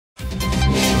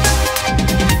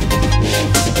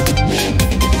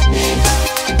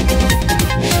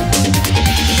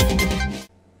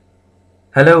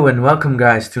Hello and welcome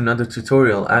guys to another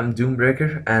tutorial. I'm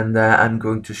Doombreaker and I'm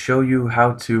going to show you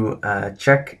how to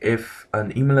check if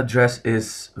an email address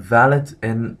is valid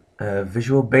in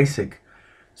Visual Basic.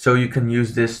 So you can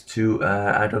use this to,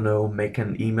 I don't know, make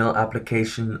an email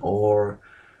application or,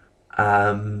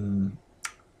 um,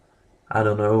 I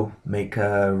don't know, make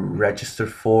a register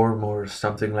form or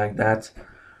something like that.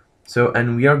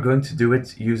 And we are going to do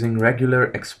it using regular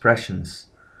expressions.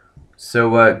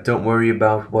 Don't worry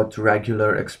about what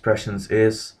regular expressions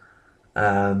is.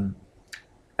 Um,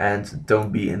 and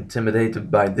don't be intimidated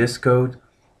by this code.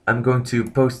 I'm going to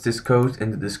post this code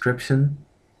in the description,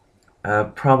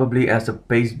 probably as a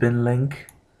pastebin link,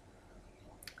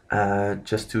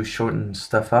 just to shorten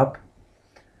stuff up.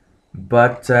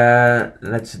 But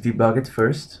let's debug it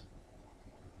first.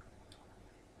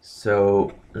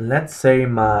 So let's say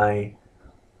my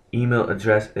email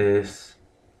address is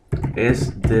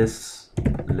this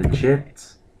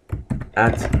legit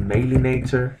at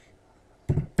Mailinator.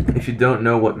 If you don't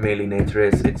know what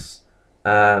Mailinator is, it's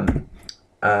an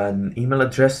email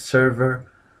address server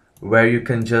where you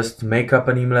can just make up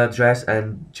an email address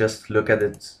and just look at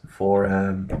it for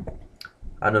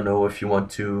I don't know, if you want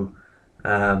to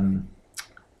um,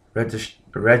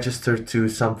 register to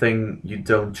something you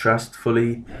don't trust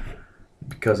fully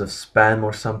because of spam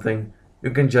or something,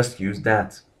 you can just use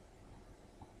that.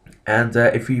 And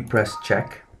if we press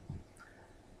check,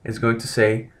 it's going to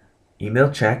say email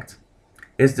checked.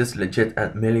 Is this legit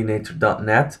at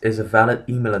mailinator.net is a valid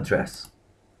email address.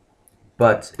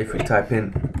 But if we type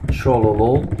in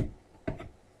shololol,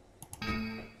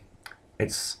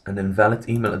 it's an invalid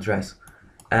email address.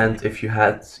 And if you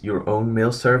had your own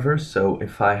mail server, so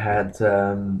if I had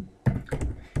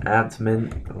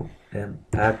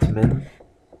admin,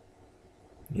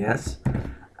 yes,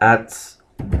 at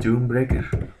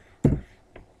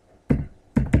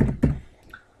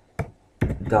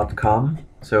doombreaker.com,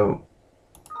 so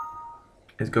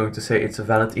it's going to say it's a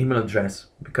valid email address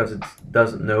because it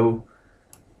doesn't know,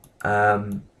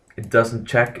 it doesn't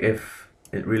check if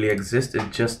it really exists,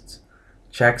 it just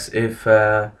checks if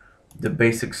the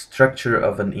basic structure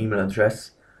of an email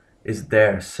address is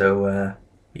there.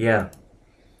 Yeah.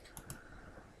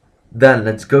 Then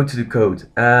let's go to the code.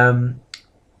 To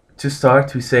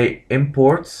start, we say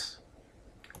import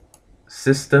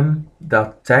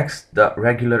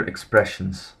system.text.regular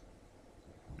expressions.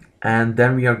 And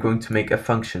then we are going to make a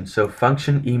function. So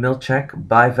function email check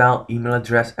by val email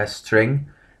address as string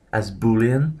as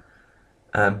boolean.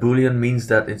 Boolean means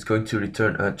that it's going to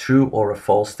return a true or a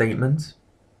false statement,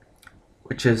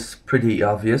 which is pretty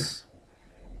obvious,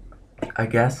 I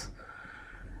guess.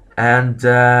 And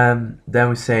then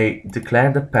we say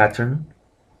declare the pattern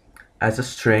as a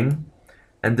string,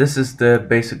 and this is the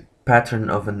basic pattern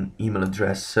of an email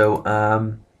address.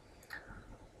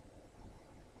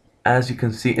 As you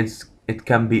can see, it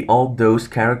can be all those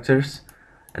characters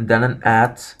and then an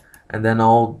at and then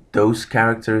all those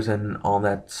characters and all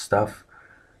that stuff.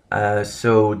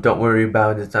 So don't worry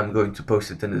about it, I'm going to post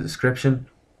it in the description.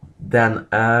 Then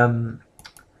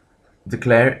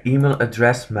declare email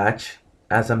address match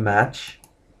as a match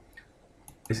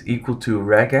is equal to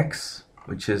regex,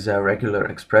 which is regular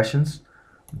expressions,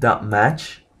 dot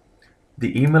match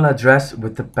the email address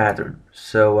with the pattern.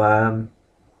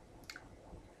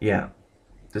 Yeah,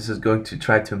 this is going to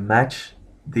try to match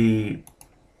the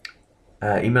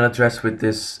email address with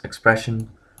this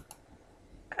expression,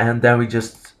 and then we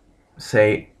just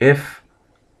say if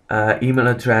email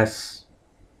address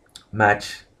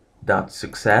match dot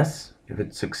success, if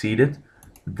it succeeded,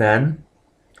 then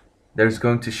there's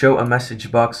going to show a message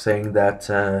box saying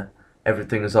that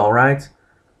everything is alright.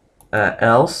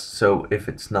 Else, so if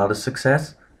it's not a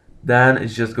success, then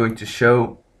it's just going to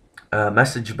show a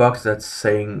message box that's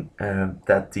saying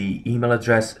that the email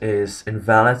address is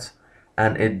invalid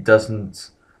and it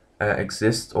doesn't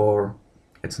exist, or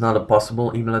it's not a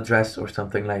possible email address or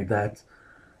something like that.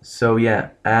 So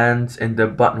yeah, and in the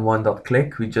button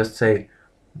one.click we just say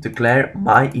declare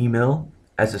my email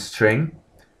as a string,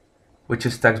 which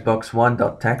is textbox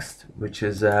one.text, which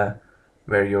is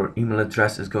where your email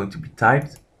address is going to be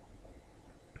typed,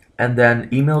 and then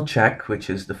email check, which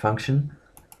is the function,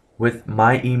 with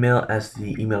my email as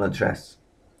the email address,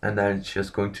 and then it's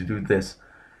just going to do this.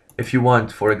 If you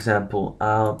want, for example,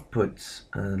 I'll put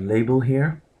a label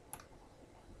here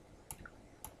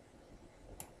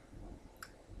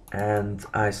and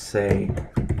I say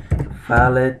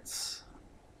valid,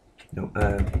 no,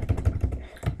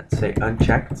 let's say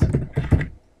unchecked,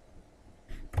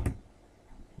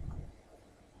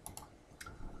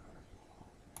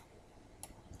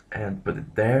 and put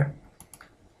it there.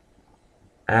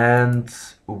 and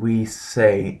we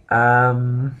say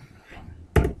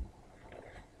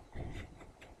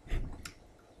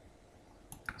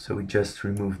so we just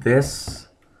remove this,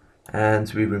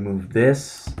 and we remove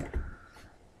this,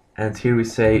 and here we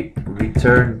say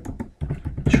return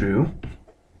true,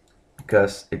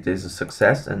 because it is a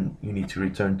success and you need to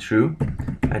return true,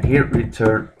 and here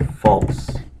return false.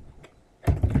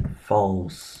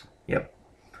 False, yep.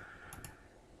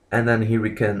 And then here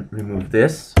we can remove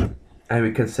this, and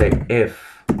we can say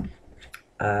if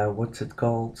what's it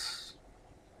called?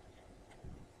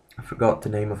 I forgot the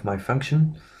name of my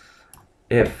function.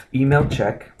 If email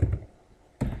check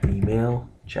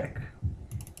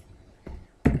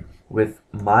with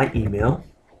my email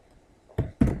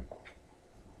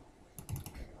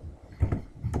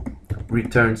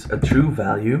returns a true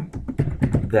value,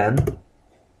 then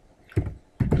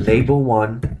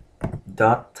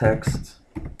label1.text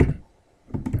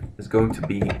is going to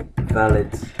be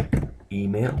valid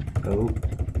email.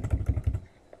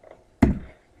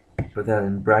 Put that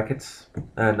in brackets,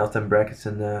 not in brackets,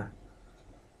 in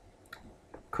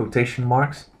quotation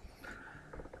marks.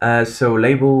 So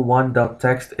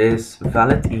label1.text is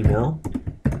valid email,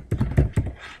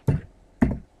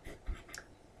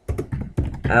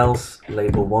 else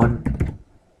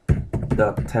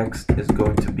label1.text is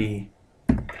going to be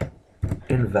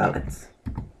invalid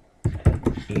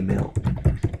email.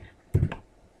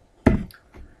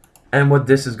 And what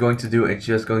this is going to do, it's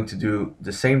just going to do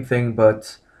the same thing,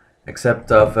 but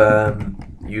except of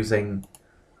using,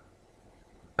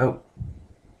 oh,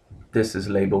 this is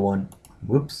label1.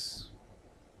 Whoops.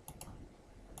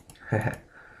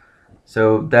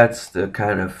 So that's the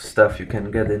kind of stuff you can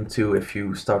get into if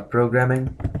you start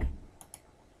programming.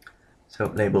 So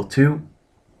label2,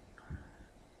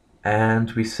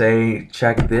 and we say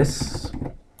check this,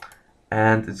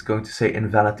 and it's going to say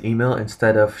invalid email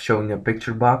instead of showing a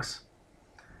picture box.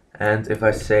 And if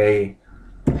I say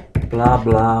blah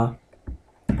blah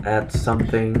at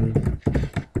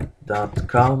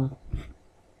something.com,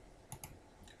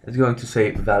 it's going to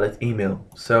say valid email.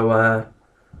 So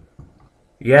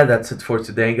yeah, that's it for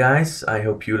today, guys. I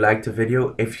hope you liked the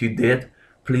video. If you did,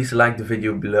 please like the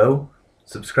video below.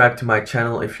 Subscribe to my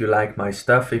channel if you like my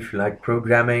stuff, if you like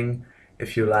programming,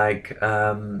 if you like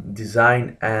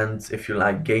design, and if you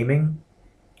like gaming.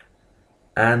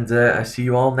 And I see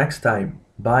you all next time.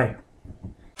 Bye.